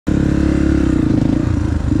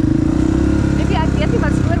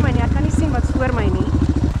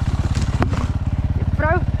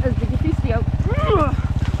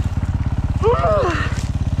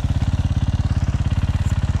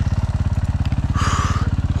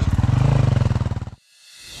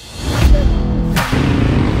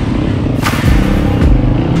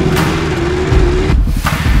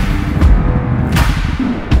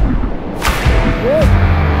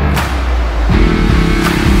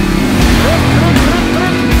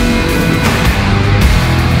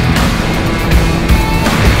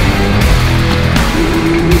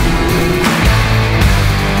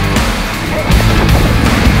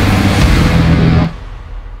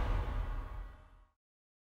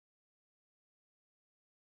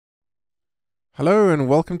Hello and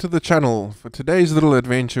welcome to the channel. For today's little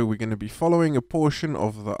adventure we're going to be following a portion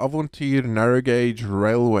of the Avontuur Narrow Gauge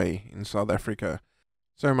Railway in South Africa.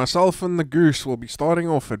 So myself and the goose will be starting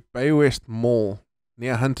off at Baywest Mall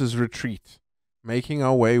near Hunter's Retreat, making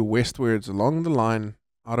our way westwards along the line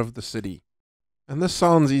out of the city. And this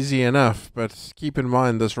sounds easy enough, but keep in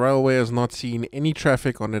mind this railway has not seen any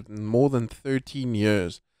traffic on it in more than 13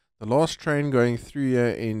 years. The last train going through here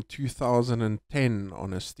in 2010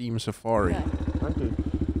 on a steam safari.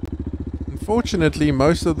 Unfortunately,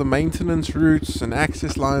 most of the maintenance routes and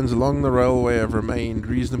access lines along the railway have remained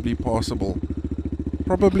reasonably passable.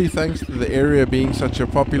 Probably thanks to the area being such a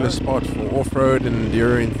popular spot for off-road and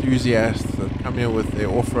enduro enthusiasts that come here with their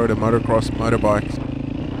off-road and motocross motorbikes.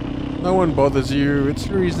 No one bothers you, it's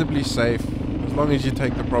reasonably safe, as long as you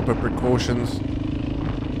take the proper precautions.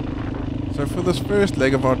 So for this first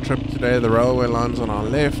leg of our trip today, the railway line's on our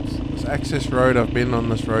left. This access road, I've been on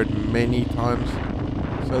this road many times.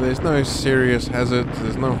 So there's no serious hazards,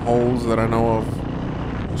 there's no holes that I know of,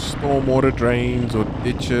 or stormwater drains or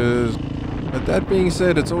ditches. But that being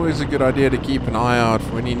said, it's always a good idea to keep an eye out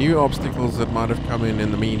for any new obstacles that might have come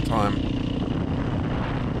in the meantime.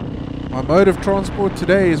 My mode of transport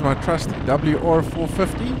today is my trusty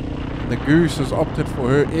WR450, and the goose has opted for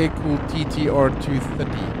her air-cooled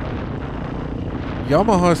TTR230.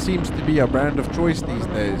 Yamaha seems to be our brand of choice these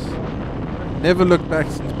days. Never looked back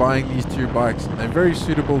since buying these two bikes, and they're very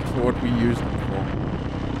suitable for what we use them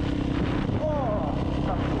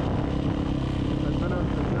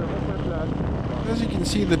for. As you can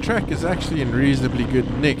see, the track is actually in reasonably good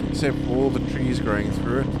nick, except for all the trees growing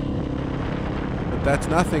through it. But that's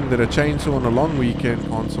nothing that a chainsaw on a long weekend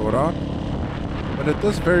can't sort out. But at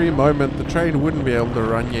this very moment, the train wouldn't be able to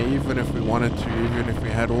run here even if we wanted to, even if we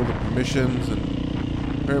had all the permissions and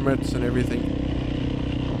permits and everything.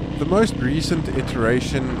 The most recent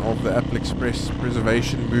iteration of the Apple Express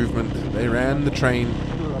preservation movement, they ran the train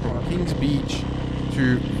from Kings Beach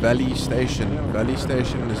to Valley Station. Valley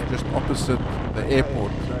Station is just opposite the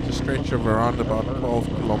airport. It's a stretch of around about 12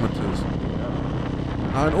 kilometers.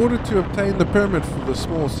 Now, in order to obtain the permit for the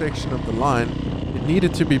small section of the line, it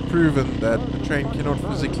needed to be proven that the train cannot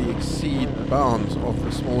physically exceed the bounds of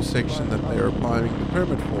the small section that they are applying the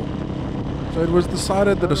permit for. So it was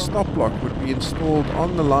decided that a stop block would be installed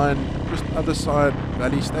on the line just other side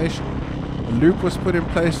Valley Station. A loop was put in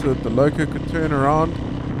place so that the loco could turn around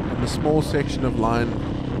and the small section of line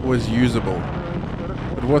was usable.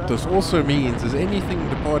 But what this also means is anything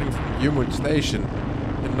departing from Humorous Station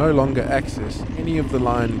can no longer access any of the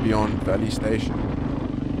line beyond Valley Station.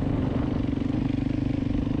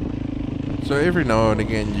 So every now and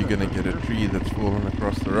again you're going to get a tree that's fallen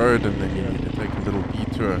across the road and then you need to take a little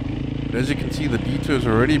detour. But as you can see, the detour's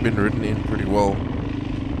already been ridden in pretty well.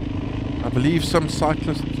 I believe some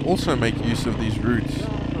cyclists also make use of these routes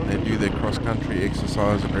when they do their cross-country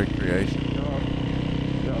exercise and recreation.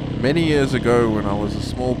 Many years ago when I was a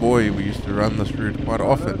small boy, we used to run this route quite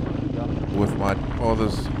often with my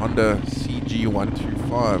father's Honda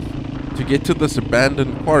CG125 to get to this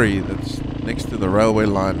abandoned quarry that's next to the railway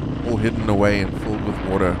line, all hidden away and filled with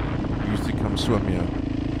water. We used to come swim here.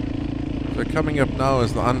 So coming up now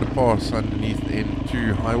is the underpass underneath the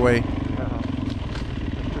N2 highway.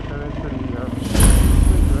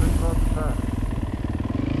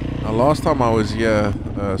 Now last time I was here,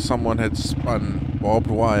 someone had spun barbed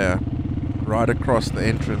wire right across the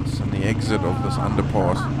entrance and the exit of this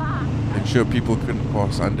underpass, to ensure people couldn't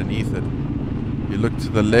pass underneath it. If you look to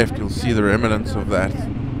the left, you'll see the remnants of that.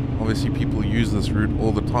 Obviously people use this route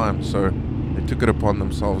all the time, so they took it upon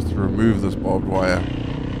themselves to remove this barbed wire,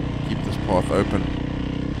 keep this path open.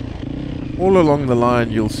 All along the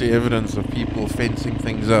line you'll see evidence of people fencing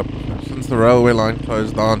things up. Since the railway line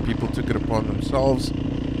closed down, people took it upon themselves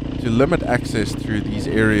to limit access through these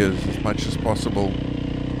areas as much as possible,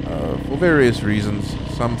 for various reasons.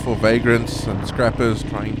 Some for vagrants and scrappers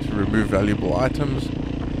trying to remove valuable items,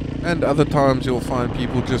 and other times you'll find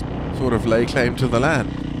people just sort of lay claim to the land,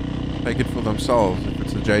 take it for themselves if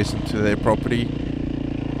it's adjacent to their property.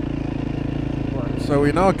 So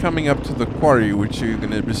we're now coming up to the quarry, which you're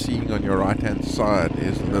going to be seeing on your right hand side.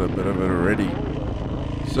 There's a little bit of it already.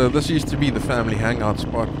 So this used to be the family hangout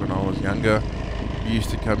spot when I was younger. We used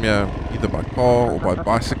to come here either by car or by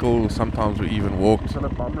bicycle, or sometimes we even walked.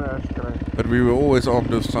 But we were always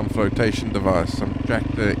armed with some flotation device, some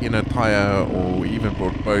tractor, inner tire, or we even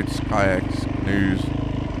brought boats, kayaks, canoes,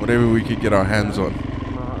 whatever we could get our hands on.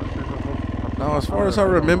 Now, as far as I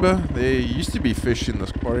remember, there used to be fish in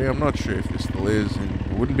this quarry. I'm not sure if there still is, and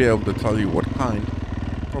I wouldn't be able to tell you what kind.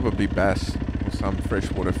 Probably bass or some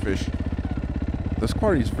freshwater fish. This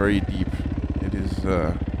quarry is very deep. It is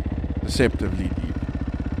deceptively deep.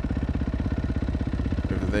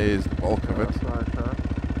 Over there is the bulk of it.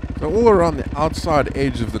 So all around the outside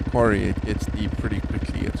edge of the quarry it gets deep pretty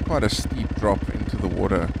quickly. It's quite a steep drop into the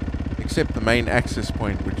water, except the main access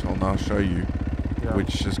point, which I'll now show you,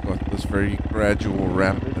 which has got this very gradual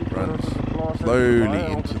ramp that runs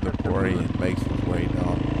slowly into the quarry and makes its way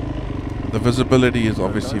down. The visibility is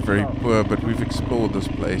obviously very poor, but we've explored this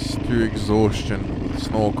place to exhaustion with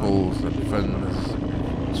snorkels and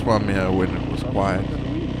fins. Swam here when it was quiet,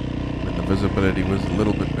 when the visibility was a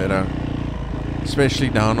little bit better. Especially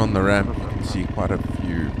down on the ramp, you can see quite a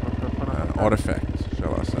few artifacts,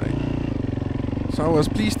 shall I say. So I was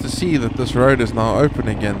pleased to see that this road is now open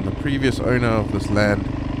again. The previous owner of this land,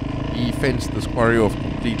 he fenced this quarry off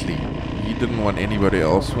completely. He didn't want anybody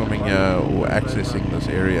else swimming here or accessing this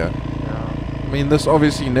area. I mean, this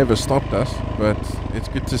obviously never stopped us, but it's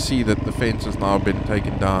good to see that the fence has now been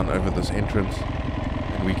taken down over this entrance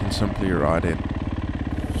and we can simply ride in.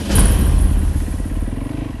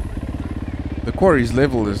 The quarry's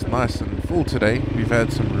level is nice and full today. We've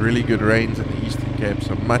had some really good rains in the Eastern Cape,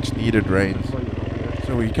 some much needed rains.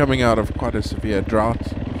 So we're coming out of quite a severe drought,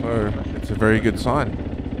 so it's a very good sign.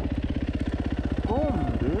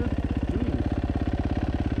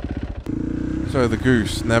 So the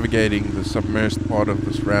goose navigating the submerged part of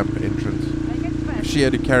this ramp entrance. If she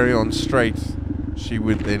had to carry on straight, she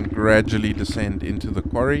would then gradually descend into the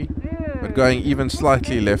quarry, but going even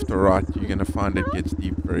slightly left or right, you're going to find it gets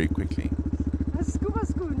deep very quickly.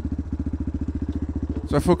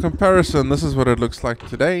 So for comparison, this is what it looks like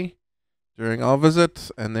today during our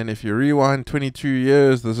visit, and then if you rewind 22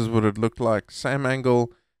 years, this is what it looked like. Same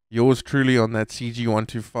angle, yours truly on that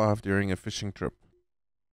CG125 during a fishing trip.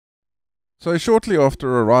 So shortly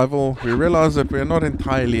after arrival, we realized that we're not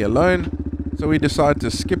entirely alone, so we decided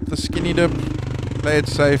to skip the skinny dip, play it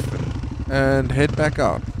safe, and head back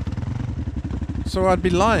out. So I'd be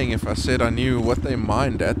lying if I said I knew what they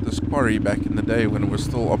mined at this quarry back in the day when it was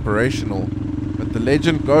still operational. But the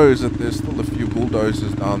legend goes that there's still a few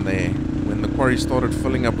bulldozers down there. When the quarry started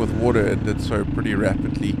filling up with water, it did so pretty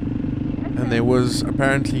rapidly. And there was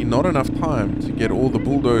apparently not enough time to get all the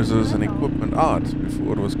bulldozers and equipment out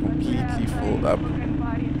before it was completely filled up.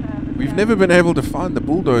 We've never been able to find the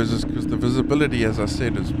bulldozers because the visibility, as I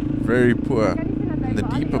said, is very poor in the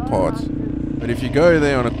deeper parts. But if you go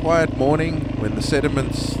there on a quiet morning when the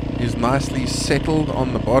sediments is nicely settled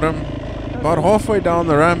on the bottom, about halfway down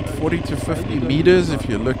the ramp, 40 to 50 meters, if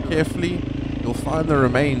you look carefully, you'll find the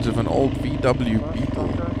remains of an old VW Beetle.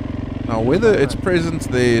 Now, whether its presence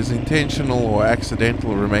there is intentional or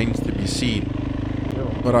accidental remains to be seen.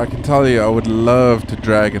 But I can tell you, I would love to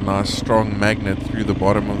drag a nice strong magnet through the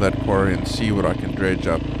bottom of that quarry and see what I can dredge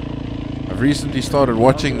up. I've recently started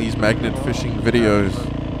watching these magnet fishing videos.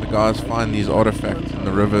 The guys find these artifacts in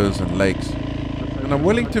the rivers and lakes. And I'm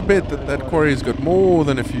willing to bet that that quarry's got more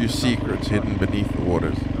than a few secrets hidden beneath the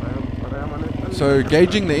waters. So,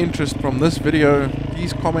 gauging the interest from this video,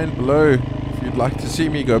 please comment below if you'd like to see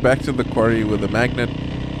me go back to the quarry with a magnet,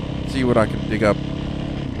 see what I can dig up.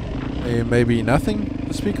 There may be nothing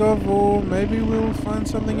to speak of, or maybe we'll find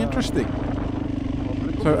something interesting.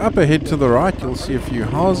 So up ahead to the right, you'll see a few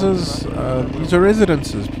houses. These are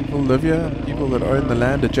residences. People live here, people that own the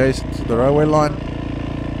land adjacent to the railway line.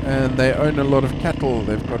 And they own a lot of cattle.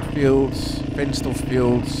 They've got fields, fenced off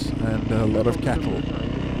fields, and a lot of cattle.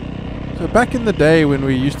 So back in the day when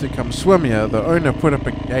we used to come swim here, the owner put up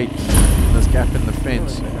a gate in this gap in the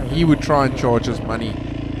fence. He would try and charge us money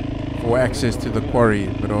for access to the quarry,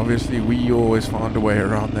 but obviously we always found a way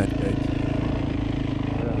around that gate.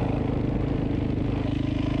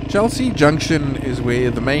 Chelsea Junction is where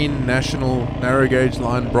the main national narrow gauge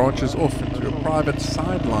line branches off into a private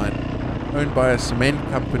sideline owned by a cement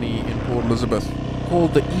company in Port Elizabeth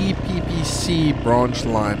called the EPPC branch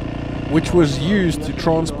line, which was used to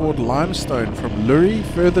transport limestone from Lurie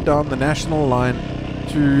further down the national line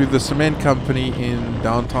to the cement company in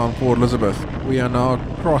downtown Port Elizabeth. We are now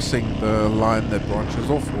crossing the line that branches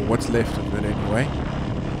off, or what's left of it anyway,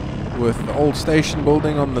 with the old station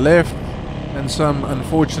building on the left and some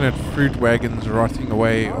unfortunate fruit wagons rotting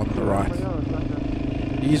away on the right.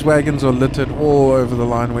 These wagons are littered all over the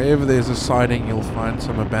line. Wherever there's a siding, you'll find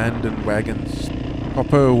some abandoned wagons.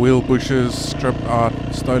 Copper wheel bushes stripped out,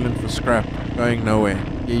 stolen for scrap, going nowhere.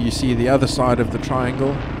 Here you see the other side of the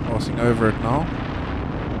triangle, passing over it now.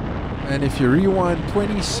 And if you rewind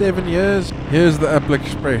 27 years, here's the Apple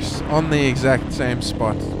Express on the exact same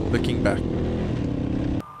spot, looking back.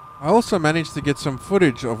 I also managed to get some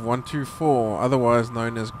footage of 124, otherwise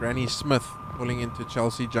known as Granny Smith, pulling into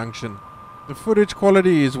Chelsea Junction. The footage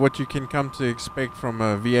quality is what you can come to expect from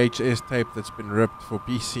a VHS tape that's been ripped for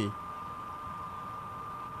PC.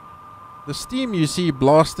 The steam you see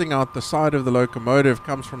blasting out the side of the locomotive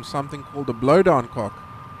comes from something called a blowdown cock.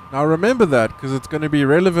 Now remember that, because it's going to be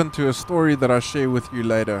relevant to a story that I share with you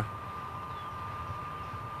later.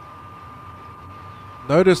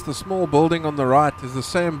 Notice the small building on the right is the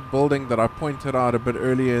same building that I pointed out a bit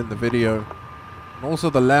earlier in the video. And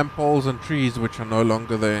also the lamp poles and trees which are no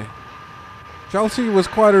longer there. Chelsea was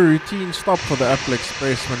quite a routine stop for the Apple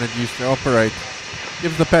Express when it used to operate.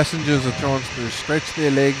 Give the passengers a chance to stretch their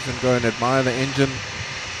legs and go and admire the engine,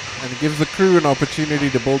 and it gives the crew an opportunity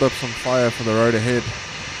to build up some fire for the road ahead.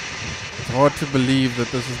 It's hard to believe that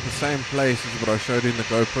this is the same place as what I showed in the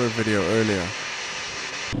GoPro video earlier.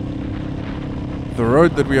 The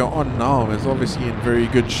road that we are on now is obviously in very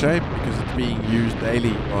good shape because it's being used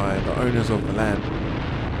daily by the owners of the land.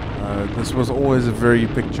 This was always a very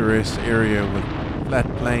picturesque area with flat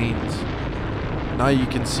plains. Now you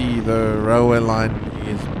can see the railway line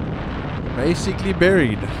is basically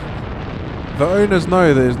buried. The owners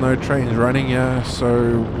know there's no trains running here,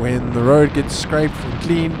 so when the road gets scraped and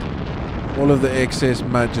cleaned, all of the excess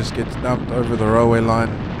mud just gets dumped over the railway line,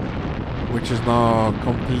 which is now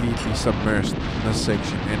completely submerged in this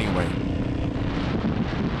section anyway.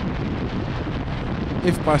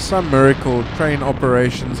 If by some miracle train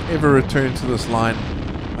operations ever return to this line,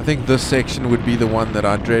 I think this section would be the one that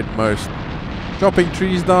I dread most. Chopping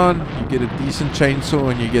trees down, you get a decent chainsaw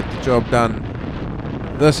and you get the job done.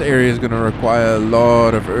 This area is going to require a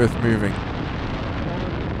lot of earth moving.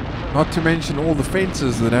 Not to mention all the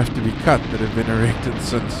fences that have to be cut that have been erected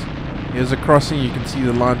since. Here's a crossing, you can see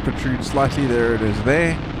the line protrude slightly, there it is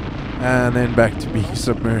there. And then back to being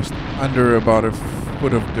submerged under about a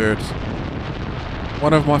foot of dirt.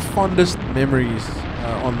 One of my fondest memories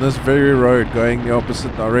on this very road going the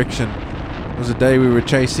opposite direction was a day we were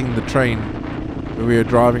chasing the train. We were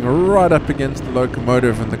driving right up against the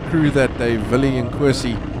locomotive, and the crew that day, Willie and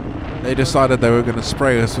Quircy, they decided they were going to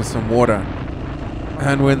spray us with some water.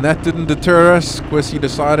 And when that didn't deter us, Quircy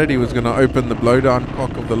decided he was going to open the blowdown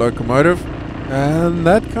cock of the locomotive, and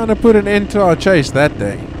that kind of put an end to our chase that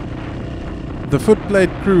day. The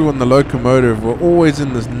footplate crew on the locomotive were always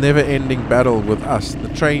in this never-ending battle with us, the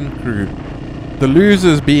train crew, the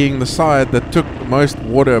losers being the side that took the most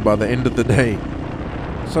water by the end of the day.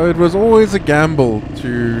 So it was always a gamble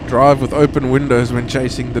to drive with open windows when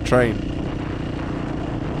chasing the train.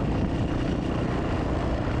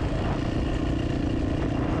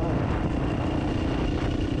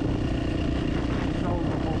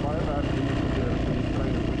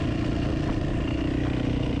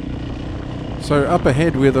 So up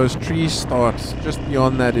ahead where those trees start, just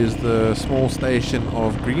beyond that is the small station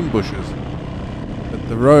of Greenbushes. But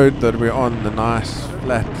the road that we're on, the nice,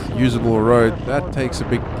 flat, usable road, that takes a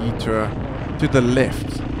big detour to the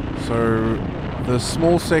left. So the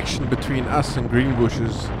small section between us and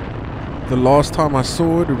Greenbushes, the last time I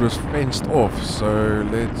saw it, it was fenced off. So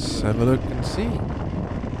let's have a look and see,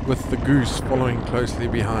 with the goose following closely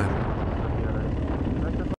behind.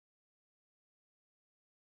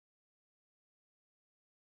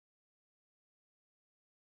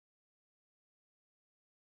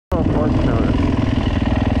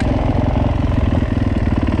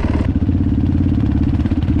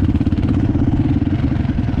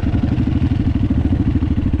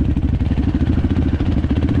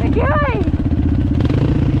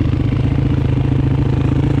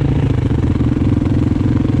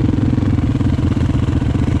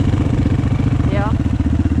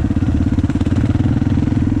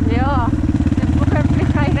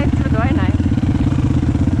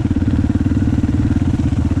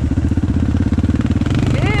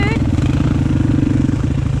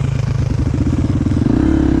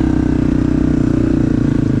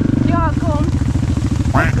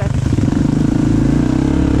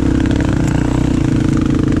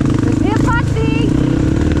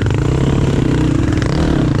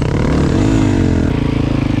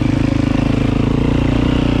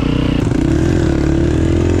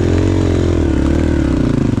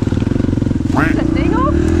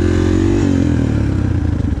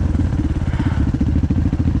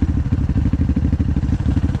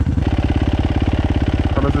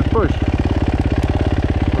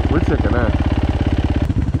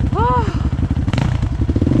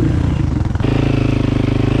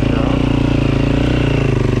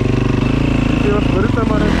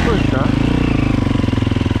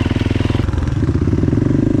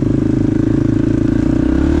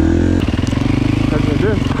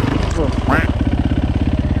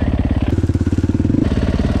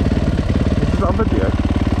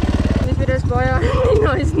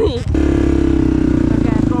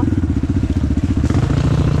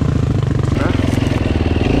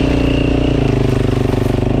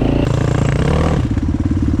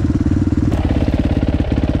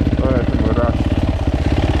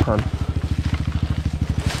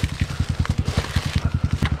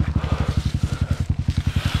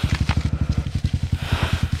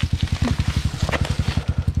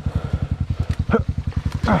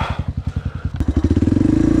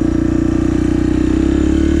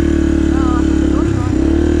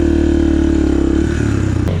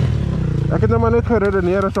 nou maar net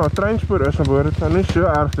geredeneer as daar 'n treinspoor is, dan dit sal nie so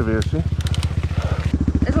erg te wees nie.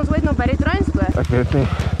 Is ons ooit nog by die treinspoor? Ek weet nie.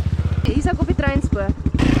 Hier is ek op die treinspoor.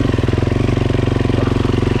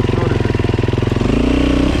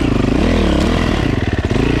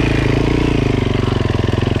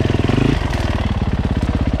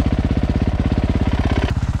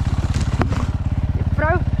 Die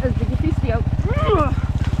vrou is bietjie vies vir jou.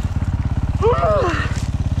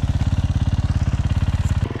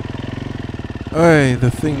 Hey, the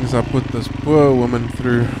things I put this poor woman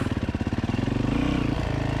through.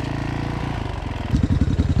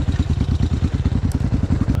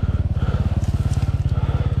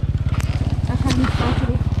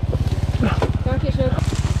 Dankie, so.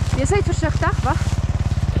 Wees net versigtig, wag.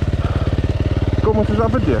 Kom ons is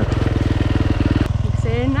af met jou. Ek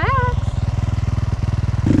sê niks.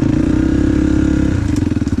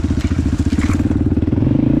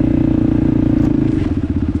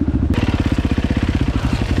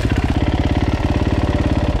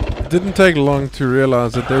 It didn't take long to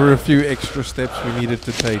realize that there were a few extra steps we needed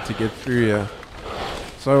to take to get through here.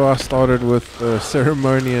 So I started with the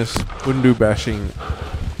ceremonious bundu bashing,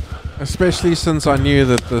 especially since I knew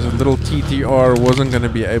that the little TTR wasn't going to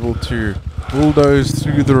be able to bulldoze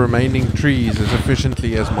through the remaining trees as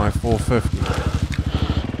efficiently as my 450.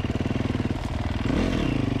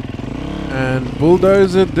 And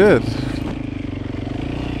bulldoze it did.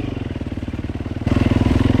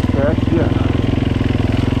 Ja.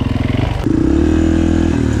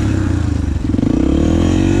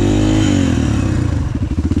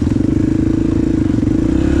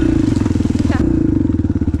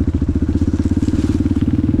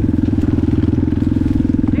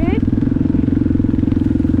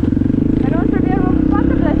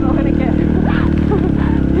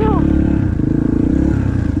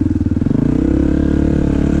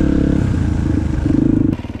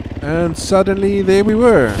 And suddenly there we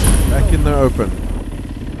were, back in the open,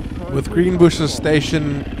 with Greenbushes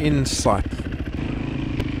station in sight.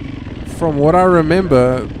 From what I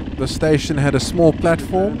remember, the station had a small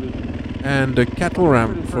platform and a cattle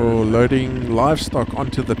ramp for loading livestock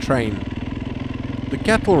onto the train. The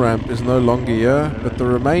cattle ramp is no longer here, but the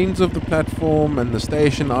remains of the platform and the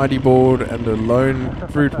station ID board and a lone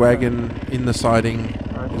fruit wagon in the siding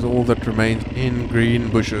is all that remains in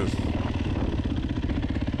Greenbushes.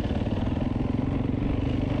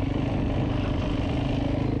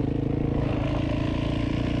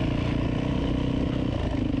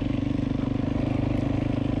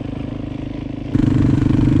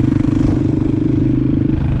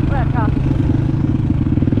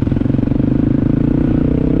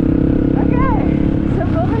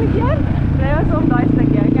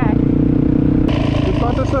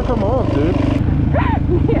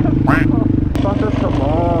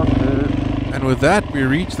 And with that, we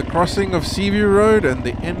reach the crossing of Seaview Road and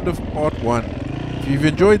the end of part 1. If you've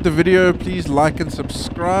enjoyed the video, please like and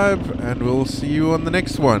subscribe, and we'll see you on the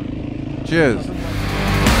next one. Cheers.